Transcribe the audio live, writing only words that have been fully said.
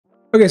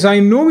Okay, so I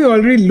know we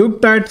already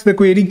looked at the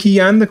query key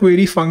and the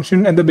query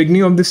function at the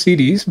beginning of this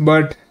series,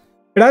 but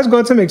it has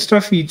got some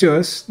extra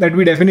features that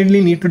we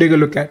definitely need to take a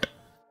look at.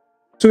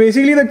 So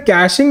basically the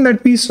caching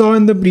that we saw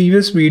in the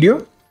previous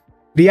video,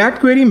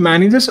 React Query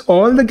manages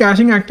all the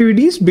caching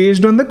activities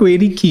based on the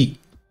query key.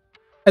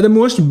 At the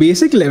most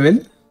basic level,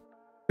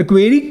 the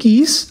query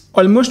keys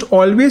almost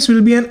always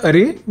will be an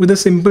array with a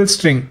simple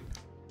string.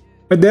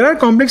 But there are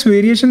complex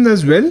variations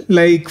as well,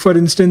 like for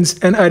instance,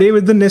 an array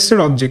with the nested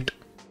object.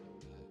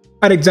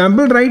 Our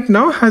example right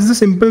now has the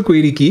simple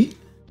query key,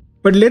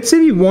 but let's say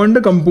we want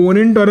a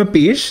component or a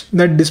page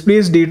that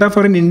displays data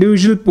for an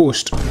individual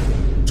post.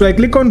 So I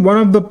click on one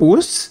of the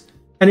posts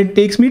and it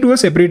takes me to a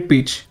separate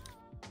page.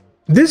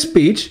 This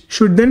page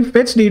should then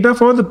fetch data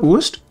for the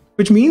post,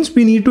 which means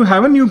we need to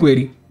have a new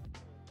query.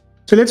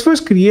 So let's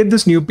first create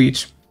this new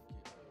page.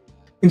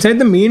 Inside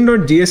the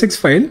main.jsx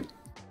file,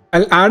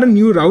 I'll add a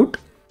new route.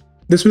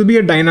 This will be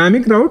a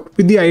dynamic route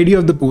with the ID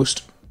of the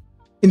post.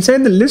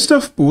 Inside the list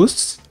of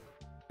posts,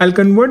 I'll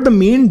convert the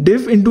main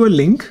div into a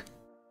link.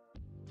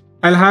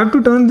 I'll have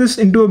to turn this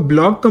into a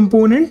block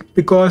component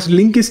because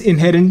link is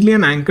inherently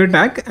an anchor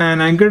tag and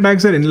anchor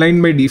tags are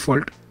inline by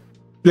default.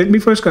 Let me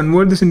first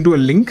convert this into a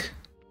link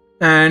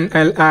and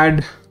I'll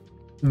add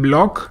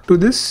block to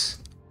this.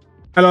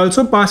 I'll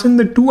also pass in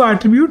the to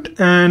attribute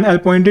and I'll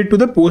point it to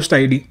the post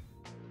ID.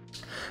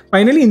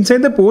 Finally,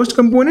 inside the post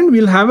component,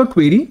 we'll have a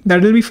query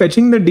that will be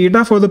fetching the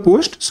data for the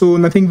post, so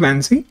nothing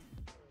fancy.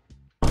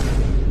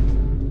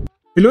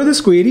 Below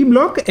this query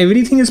block,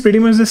 everything is pretty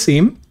much the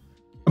same.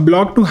 A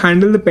block to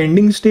handle the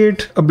pending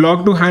state, a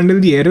block to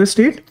handle the error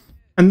state,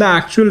 and the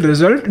actual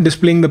result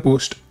displaying the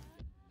post.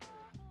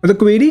 But the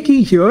query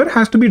key here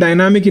has to be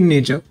dynamic in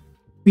nature.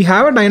 We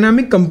have a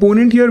dynamic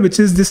component here, which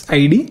is this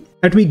ID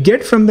that we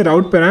get from the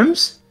route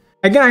params.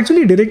 I can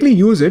actually directly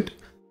use it,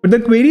 but the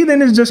query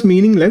then is just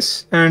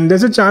meaningless, and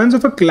there's a chance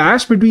of a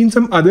clash between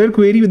some other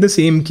query with the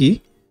same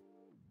key.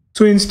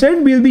 So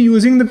instead, we'll be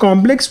using the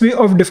complex way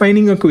of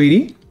defining a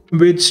query,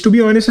 which to be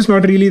honest is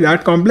not really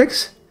that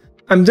complex.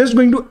 I'm just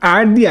going to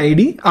add the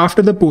ID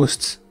after the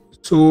posts.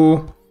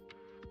 So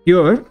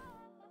here,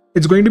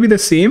 it's going to be the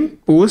same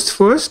post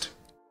first,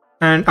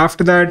 and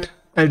after that,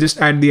 I'll just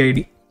add the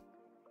ID.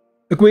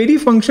 The query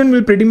function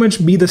will pretty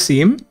much be the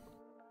same.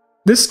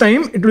 This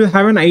time, it will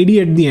have an ID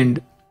at the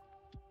end.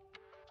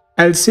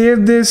 I'll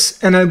save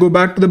this and I'll go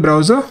back to the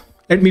browser.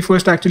 Let me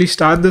first actually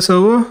start the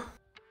server.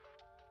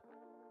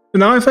 So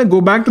now if I go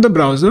back to the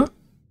browser,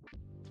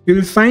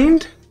 you'll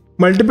find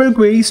multiple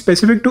queries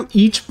specific to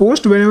each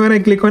post whenever I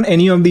click on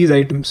any of these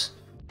items.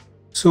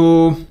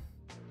 So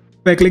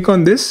if I click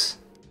on this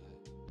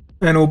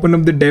and open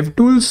up the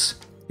devtools,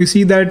 you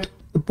see that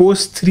the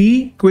post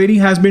 3 query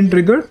has been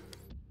triggered.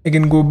 I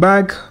can go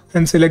back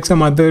and select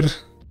some other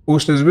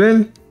post as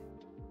well.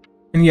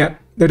 And yeah,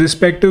 the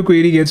respective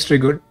query gets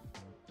triggered.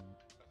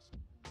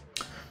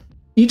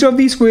 Each of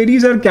these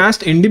queries are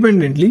cached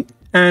independently,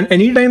 and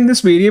anytime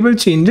this variable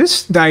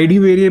changes, the ID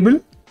variable,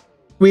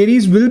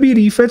 queries will be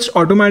refetched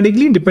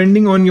automatically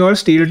depending on your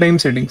stale time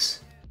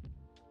settings.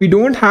 We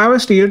don't have a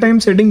stale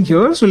time setting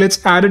here, so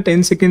let's add a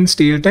 10-second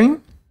stale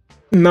time.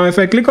 Now if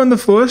I click on the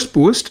first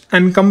post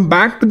and come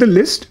back to the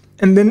list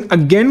and then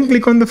again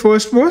click on the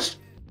first post,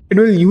 it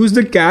will use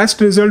the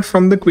cached result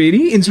from the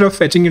query instead of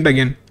fetching it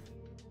again.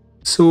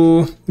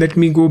 So let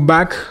me go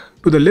back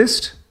to the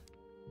list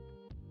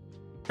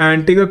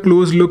and take a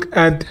close look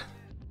at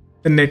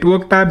the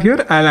network tab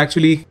here. I'll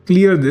actually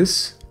clear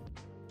this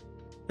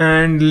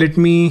and let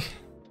me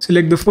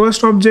select the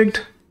first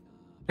object.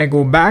 I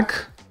go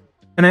back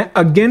and I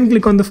again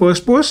click on the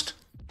first post.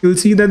 You'll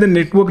see that the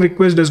network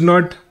request does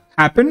not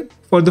happen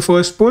for the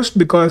first post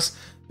because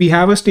we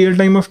have a stale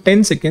time of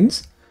 10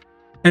 seconds.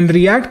 And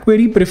React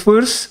Query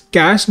prefers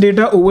cached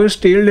data over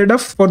stale data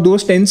for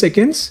those 10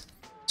 seconds.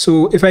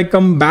 So if I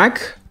come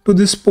back to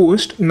this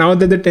post, now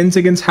that the 10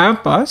 seconds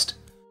have passed,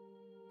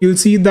 you'll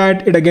see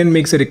that it again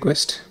makes a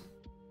request.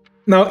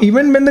 Now,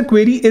 even when the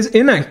query is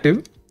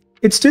inactive,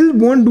 it still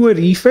won't do a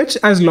refetch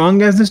as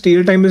long as the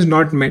stale time is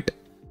not met.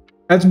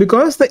 That's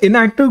because the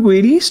inactive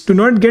queries do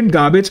not get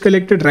garbage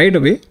collected right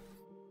away.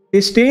 They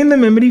stay in the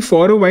memory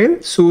for a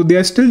while, so they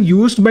are still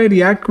used by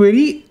React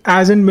Query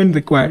as and when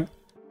required.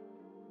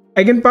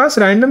 I can pass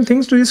random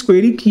things to this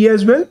query key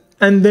as well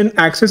and then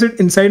access it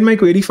inside my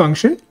query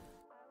function.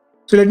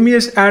 So let me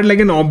just add like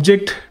an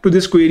object to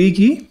this query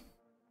key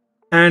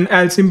and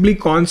I'll simply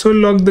console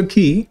log the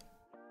key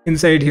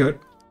inside here.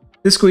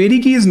 This query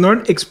key is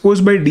not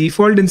exposed by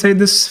default inside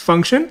this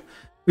function.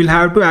 We'll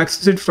have to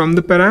access it from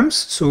the params.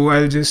 So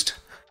I'll just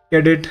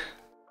get it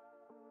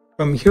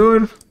from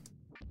here.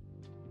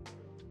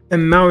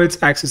 And now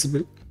it's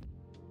accessible.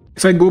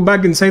 If I go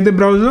back inside the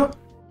browser,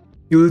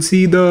 you will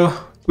see the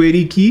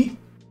query key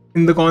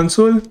in the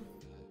console.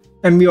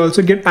 And we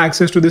also get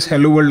access to this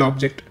hello world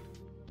object.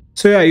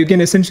 So yeah, you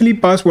can essentially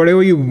pass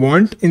whatever you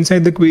want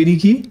inside the query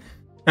key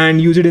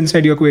and use it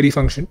inside your query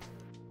function.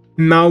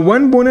 Now,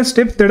 one bonus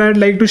tip that I'd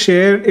like to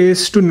share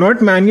is to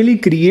not manually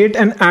create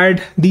and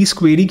add these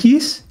query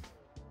keys,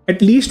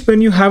 at least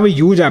when you have a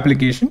huge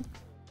application.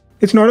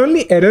 it's not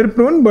only error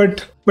prone,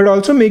 but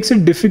also makes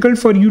it difficult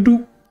for you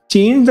to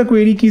change the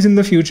query keys in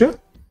the future.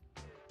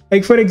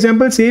 Like for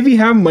example, say we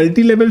have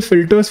multi-level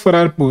filters for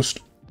our post,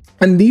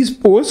 and these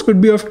posts could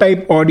be of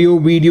type audio,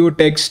 video,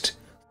 text,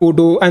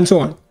 photo, and so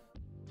on.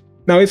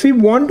 Now, if we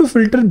want to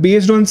filter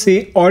based on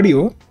say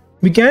audio,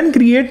 we can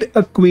create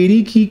a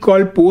query key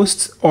called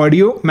posts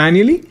audio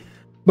manually,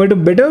 but a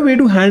better way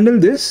to handle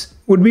this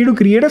would be to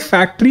create a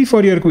factory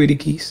for your query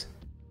keys.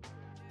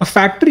 A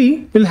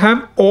factory will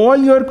have all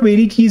your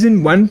query keys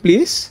in one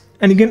place,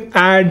 and you can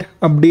add,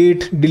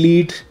 update,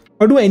 delete,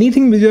 or do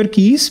anything with your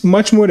keys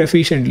much more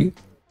efficiently.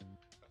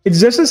 It's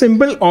just a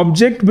simple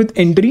object with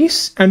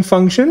entries and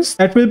functions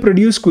that will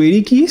produce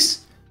query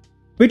keys,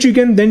 which you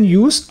can then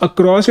use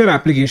across your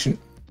application.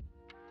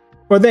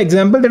 For the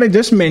example that I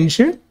just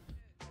mentioned,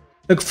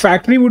 the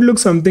factory would look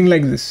something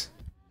like this.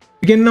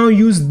 You can now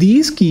use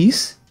these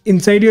keys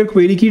inside your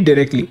query key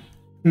directly.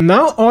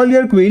 Now all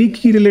your query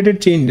key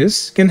related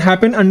changes can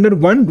happen under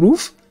one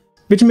roof,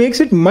 which makes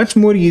it much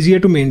more easier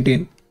to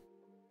maintain.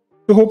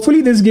 So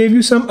hopefully this gave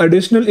you some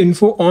additional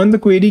info on the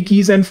query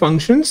keys and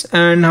functions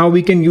and how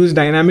we can use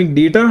dynamic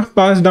data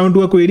passed down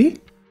to a query.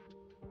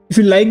 If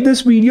you like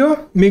this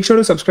video, make sure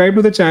to subscribe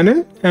to the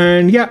channel,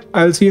 and yeah,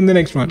 I'll see you in the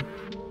next one.